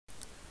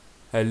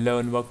Hello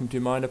and welcome to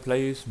Minor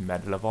Plays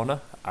Medal of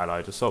Honor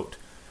Allied Assault.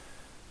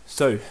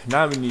 So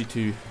now we need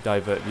to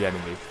divert the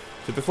enemy.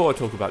 So before I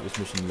talk about this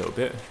mission a little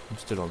bit, I'm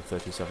still on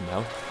 37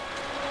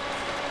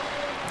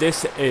 health.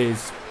 This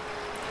is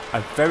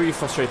a very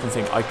frustrating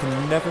thing. I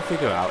can never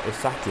figure out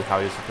exactly how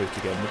you're supposed to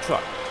get in the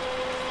truck.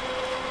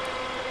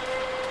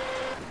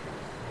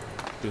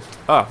 There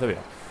we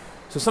are.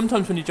 So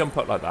sometimes when you jump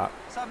up like that,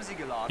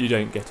 you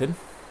don't get in.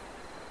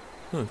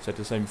 Said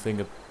the same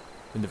thing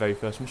in the very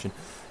first mission.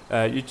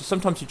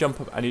 Sometimes you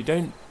jump up and you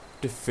don't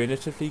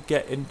definitively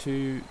get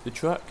into the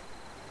truck.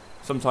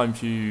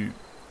 Sometimes you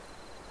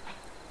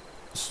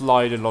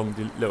slide along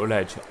the little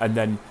edge and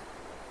then,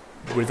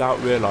 without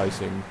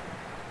realising,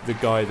 the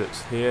guy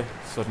that's here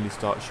suddenly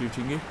starts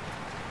shooting you.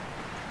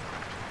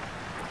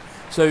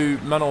 So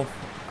Manor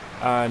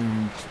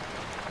and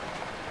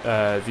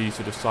these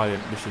sort of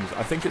silent missions,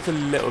 I think it's a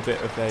little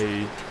bit of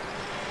a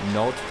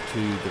nod to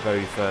the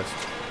very first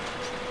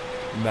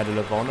Medal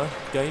of Honor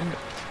game,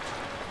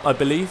 I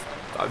believe.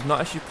 I've not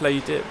actually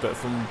played it, but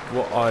from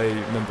what I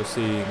remember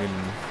seeing in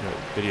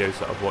videos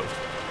that I've watched,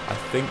 I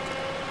think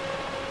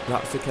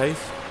that's the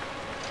case.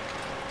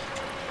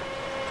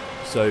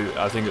 So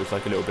I think it was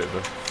like a little bit of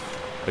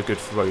a good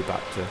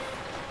throwback to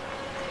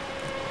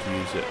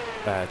use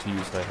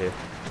her here.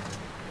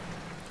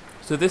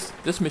 So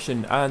this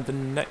mission and the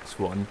next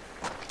one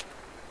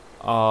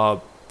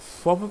are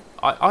probably,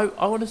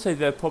 I want to say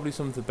they're probably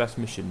some of the best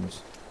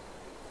missions.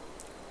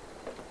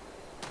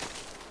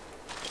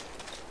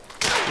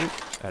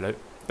 Hello.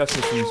 Best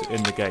missions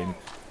in the game.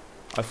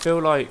 I feel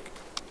like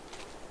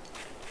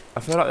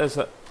there's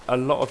a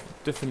lot of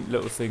different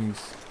little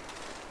things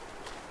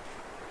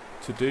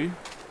to do.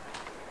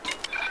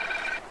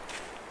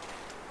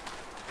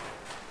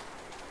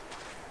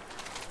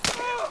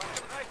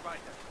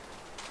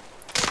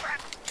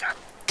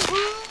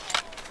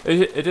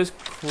 It is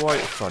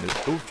quite funny.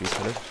 Oh, geez,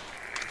 hello.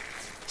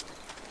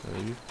 Where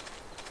are you?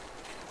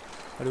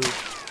 Hello.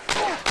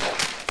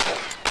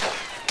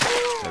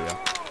 There we are.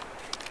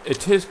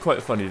 It is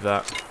quite funny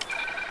that,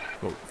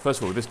 well,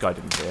 first of all, this guy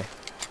didn't hear,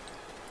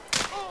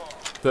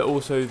 but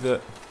also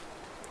that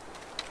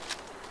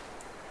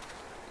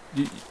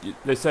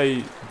they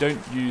say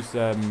don't use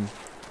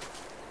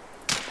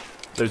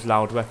those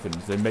loud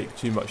weapons, they make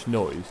too much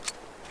noise,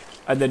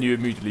 and then you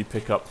immediately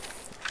pick up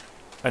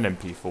an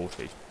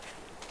MP40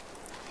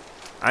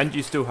 and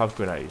you still have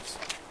grenades.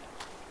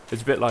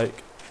 It's a bit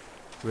like,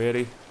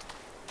 really?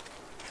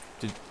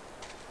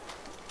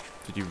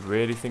 Did you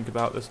really think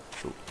about this?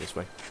 Oh, this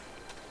way.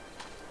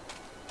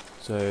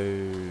 So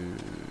you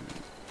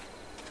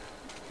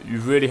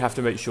really have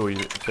to make sure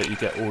that you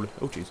get all.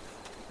 Oh jeez,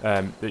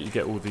 that you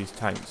get all these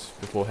tanks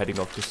before heading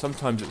off. Because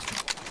sometimes it's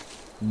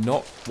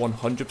not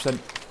 100%.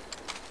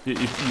 You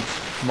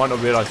might not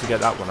realise to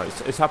get that one.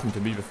 It's happened to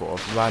me before.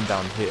 I've ran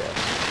down here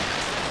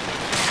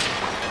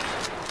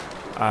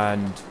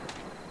and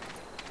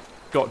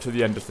got to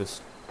the end of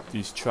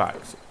these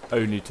tracks,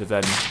 only to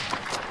then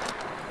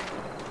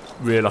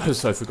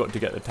realised I forgot to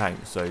get the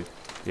tank. So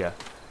yeah,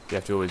 you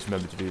have to always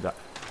remember to do that.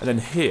 And then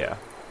here,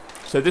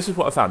 so this is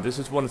what I found. This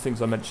is one of the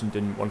things I mentioned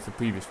in one of the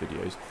previous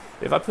videos.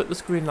 If I put the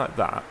screen like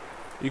that,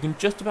 you can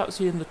just about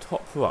see in the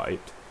top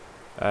right,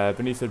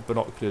 beneath the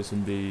binoculars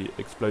and the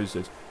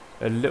explosives,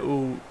 a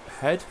little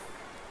head.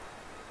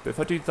 But if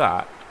I do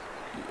that,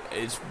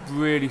 it's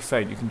really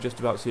faint. You can just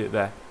about see it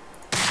there.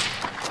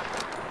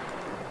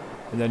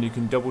 And then you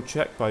can double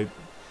check by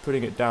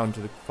putting it down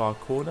to the far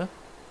corner.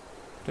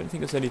 I don't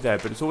think there's any there,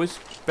 but it's always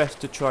best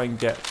to try and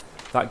get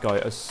that guy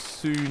as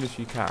soon as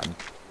you can.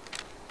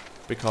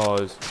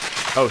 Because,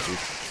 oh shoot.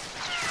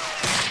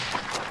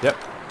 Yep,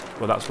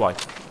 well that's why.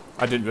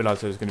 I didn't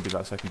realise there was going to be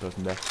that second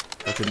person there.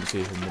 I couldn't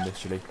see him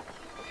initially.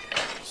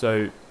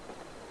 So,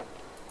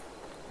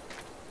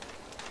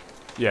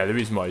 yeah, the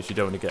reason why is you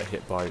don't want to get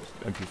hit by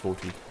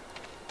MP40.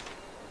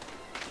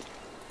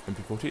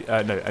 MP40?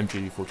 No,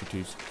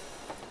 MG42s.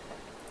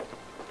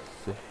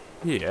 So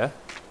here,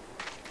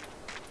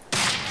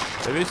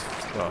 there is.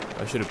 Well,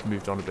 I should have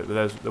moved on a bit,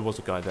 but there was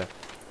a guy there.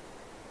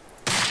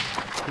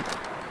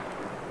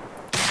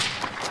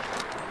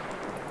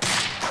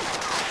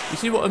 You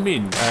see what I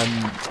mean?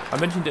 I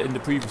mentioned it in the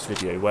previous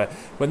video where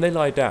when they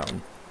lie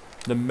down,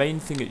 the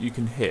main thing that you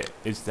can hit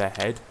is their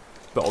head,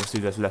 but obviously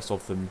there's less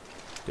of them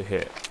to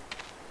hit.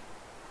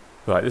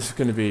 Right, this is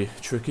going to be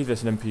tricky.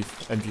 There's an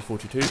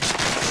MG42.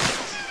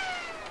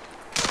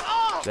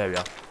 There we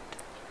are.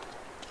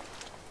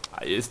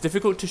 It's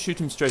difficult to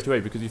shoot him straight away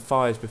because he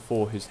fires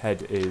before his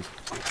head is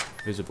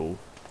visible.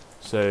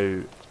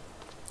 So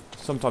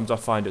sometimes I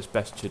find it's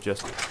best to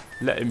just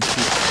let him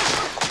shoot.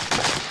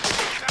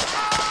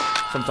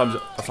 Sometimes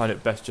I find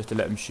it best just to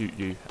let him shoot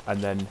you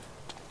and then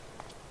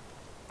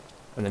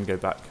go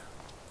back.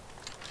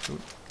 Ooh.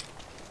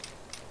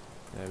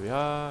 There we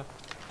are.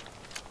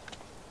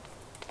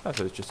 I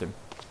thought it's just him.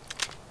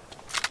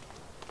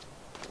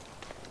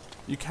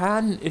 You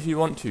can, if you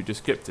want to,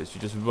 just skip this.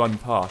 You just run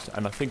past,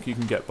 and I think you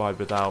can get by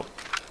without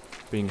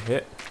being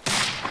hit.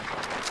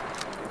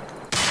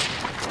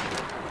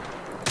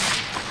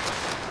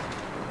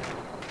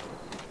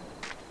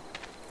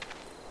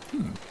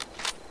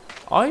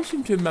 I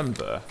seem to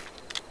remember,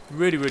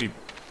 really, really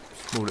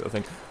small little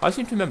thing. I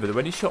seem to remember that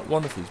when he shot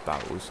one of these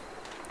barrels,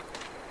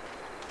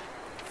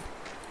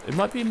 it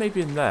might be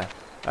maybe in there,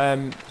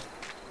 that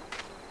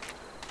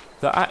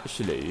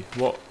actually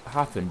what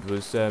happened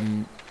was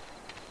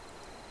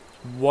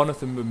one of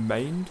them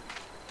remained.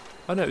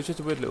 Oh no, it was just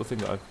a weird little thing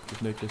that I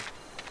just noticed.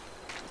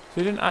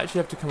 So you didn't actually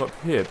have to come up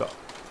here, but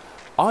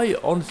I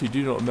honestly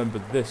do not remember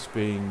this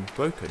being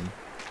broken.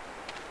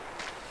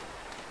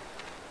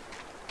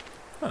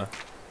 Huh.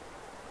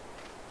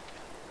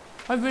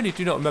 I really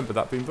do not remember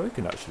that being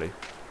broken, actually.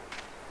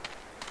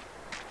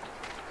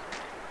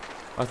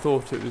 I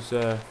thought it was,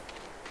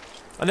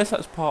 unless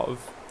that's part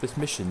of this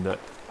mission, that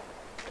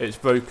it's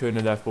broken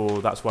and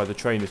therefore that's why the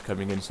train is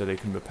coming in so they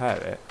can repair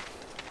it.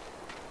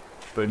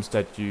 But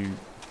instead you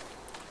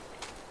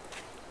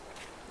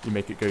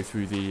make it go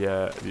through the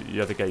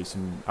other gates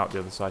and out the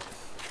other side.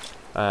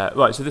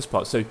 Right, so this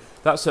part. So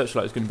that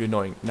searchlight is going to be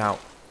annoying. Now,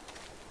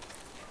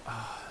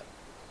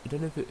 I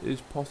don't know if it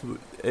is possible.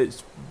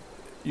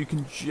 You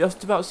can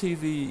just about see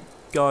the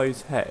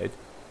guy's head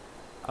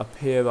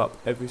appear up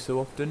every so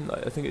often.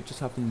 Like, I think it just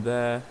happened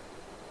there.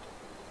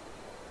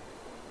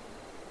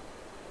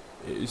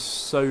 It is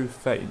so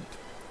faint,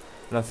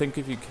 and I think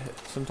if you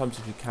sometimes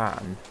if you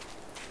can,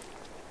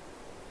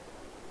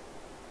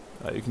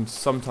 you can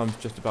sometimes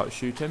just about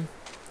shoot him.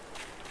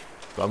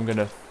 But I'm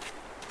gonna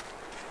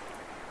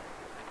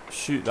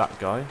shoot that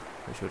guy.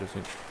 Make sure it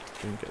doesn't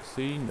get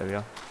seen. There we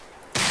are.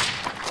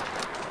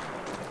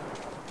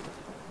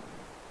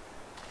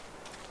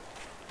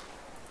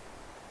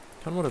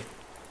 Kind of want to.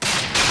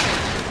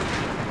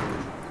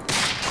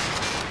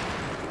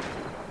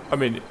 I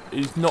mean,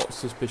 he's not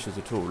suspicious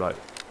at all. Like,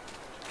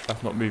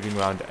 that's not moving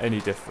around any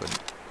different.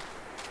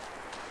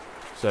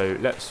 So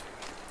let's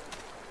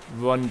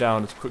run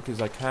down as quickly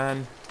as I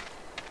can.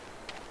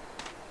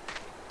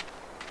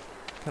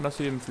 Can I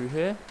see him through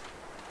here?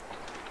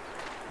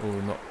 Oh,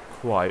 not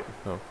quite.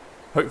 Oh.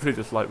 Hopefully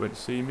this light won't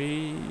see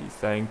me.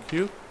 Thank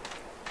you.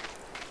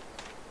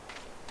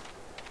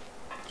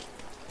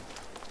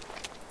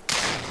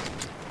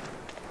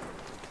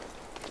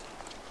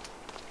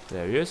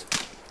 There he is.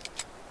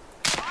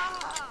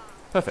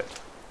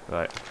 Perfect.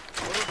 Right.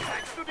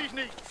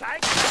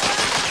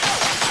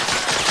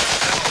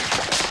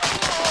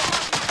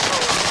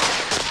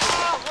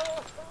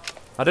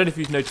 I don't know if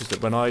you've noticed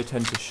that when I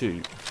tend to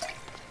shoot.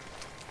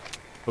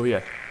 Oh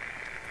yeah.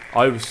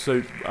 I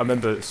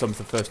remember some of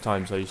the first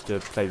times I used to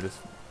play this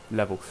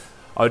level,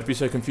 I would be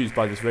so confused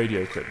by this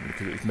radio equipment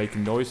because it was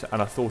making noise,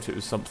 and I thought it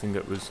was something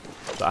that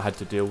I had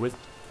to deal with.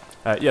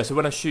 Yeah, so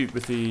when I shoot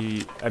with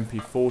the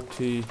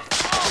MP40,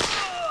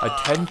 I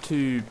tend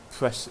to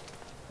press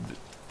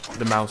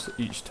the mouse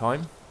each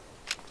time.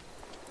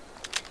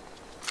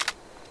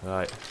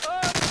 Right.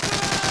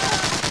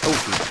 Oh,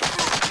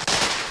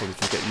 probably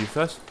should get you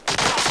first.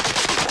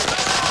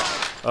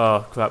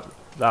 Oh crap,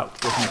 that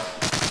wasn't.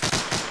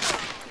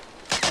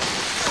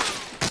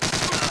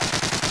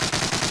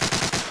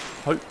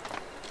 Hope.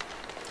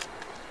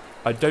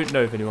 I don't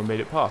know if anyone made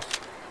it past.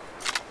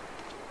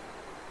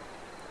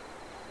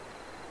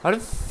 I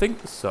don't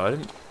think so.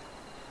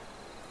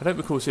 I don't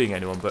recall seeing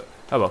anyone, but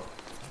oh well,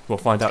 we'll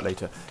find out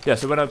later. Yeah.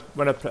 So when I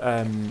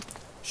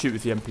shoot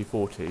with the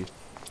MP40,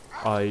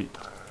 I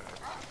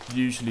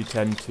usually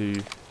tend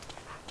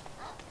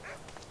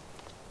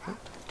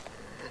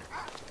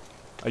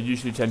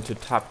to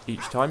tap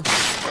each time.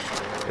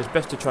 It's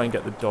best to try and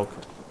get the dog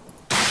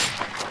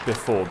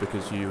before,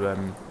 because you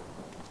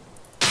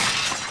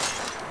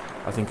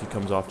I think he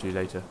comes after you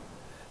later.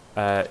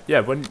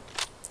 Yeah,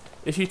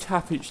 if you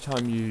tap each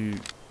time you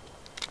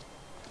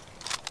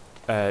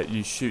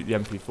shoot the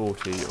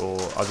MP40 or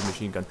other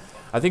machine gun,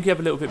 I think you have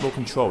a little bit more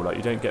control. Like,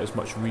 you don't get as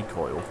much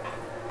recoil,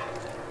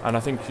 and I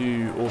think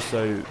you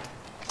also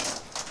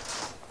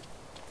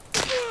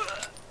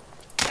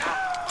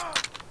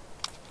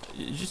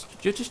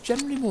you're just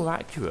generally more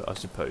accurate, I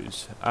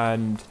suppose.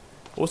 And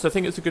also, I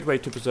think it's a good way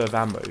to preserve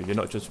ammo. You're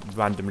not just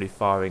randomly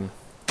firing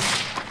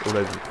all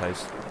over the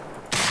place.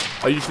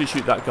 I usually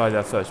shoot that guy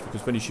there first,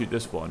 because when you shoot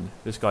this one,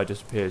 this guy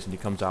disappears and he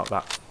comes out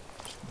that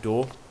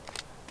door,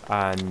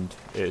 and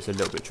it's a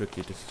little bit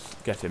tricky to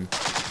get him.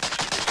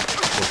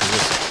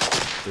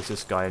 There's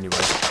this guy anyway.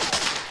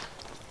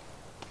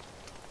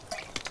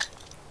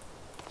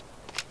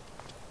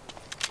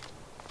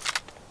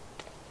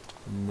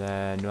 And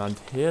then around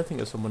here, I think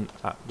there's someone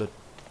at the...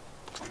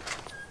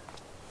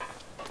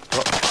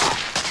 Oh.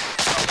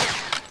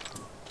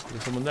 Is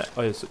there someone there?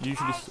 Oh yes,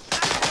 usually...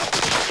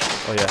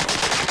 Oh yeah.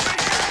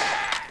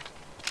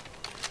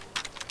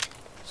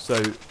 So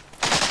yeah,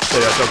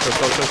 go.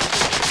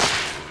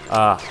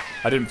 Ah,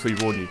 I didn't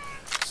pre-warn you.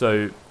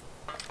 So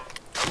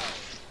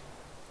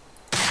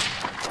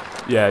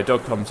yeah, a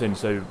dog comes in.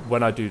 So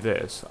when I do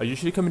this, I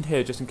usually come in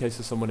here just in case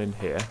there's someone in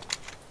here,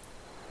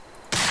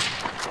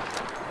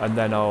 and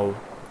then I'll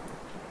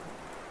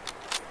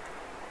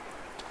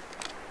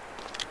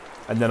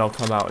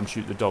come out and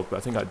shoot the dog. But I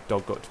think that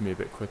dog got to me a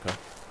bit quicker.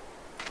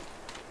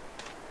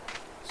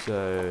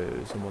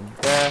 So someone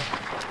there.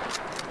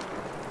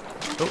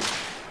 Oh.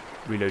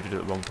 reloaded at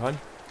the wrong time.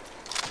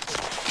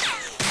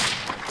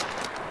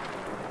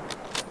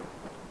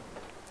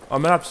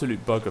 I'm an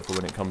absolute bugger for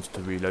when it comes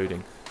to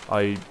reloading.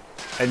 I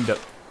end up...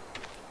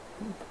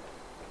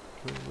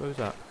 Where was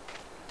that?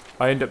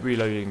 I end up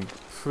reloading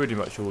pretty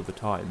much all the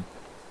time.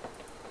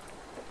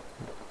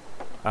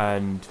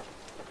 And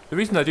the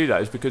reason I do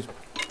that is because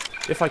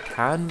if I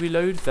can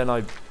reload, then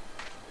I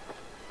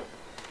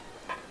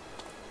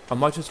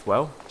might as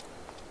well.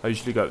 I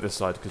usually go up this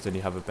side because then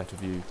you have a better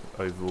view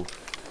overall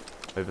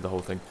over the whole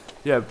thing.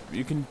 Yeah,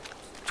 you can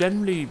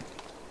generally,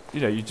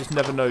 you know, you just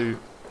never know.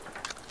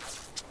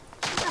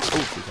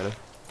 Oh, hello.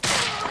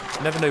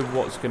 Never know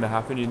what's going to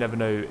happen. You never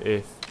know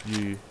if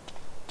you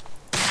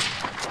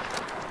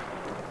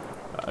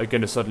are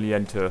going to suddenly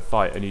enter a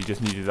fight and you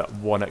just needed that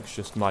one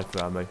extra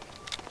sniper ammo.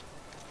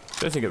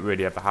 Don't think it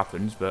really ever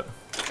happens, but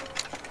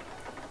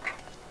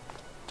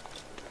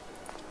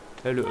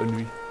hello,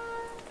 Henry.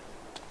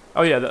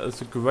 Oh yeah,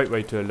 that's a great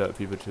way to alert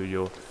people to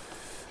your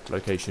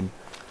location.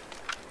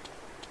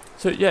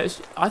 So yeah,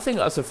 I think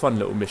that's a fun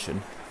little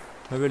mission.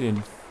 I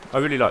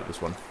really like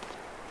this one.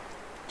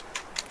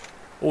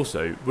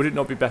 Also, would it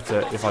not be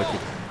better if I could...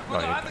 Oh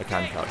yeah, I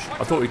can crouch.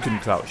 I thought we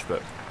couldn't crouch,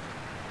 but...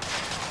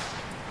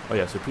 Oh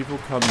yeah, so people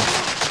come...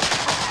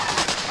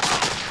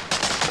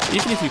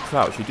 Even if you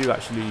crouch, you do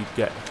actually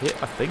get hit,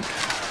 I think.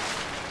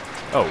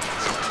 Oh.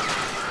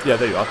 Yeah,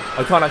 there you are.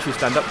 I can't actually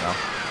stand up now.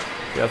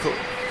 Yeah, I thought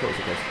it was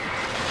the case.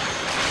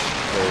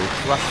 So,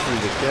 crash through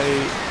the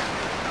gate.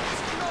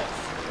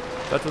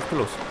 That was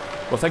close.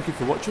 Well, thank you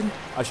for watching.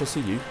 I shall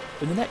see you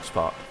in the next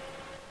part.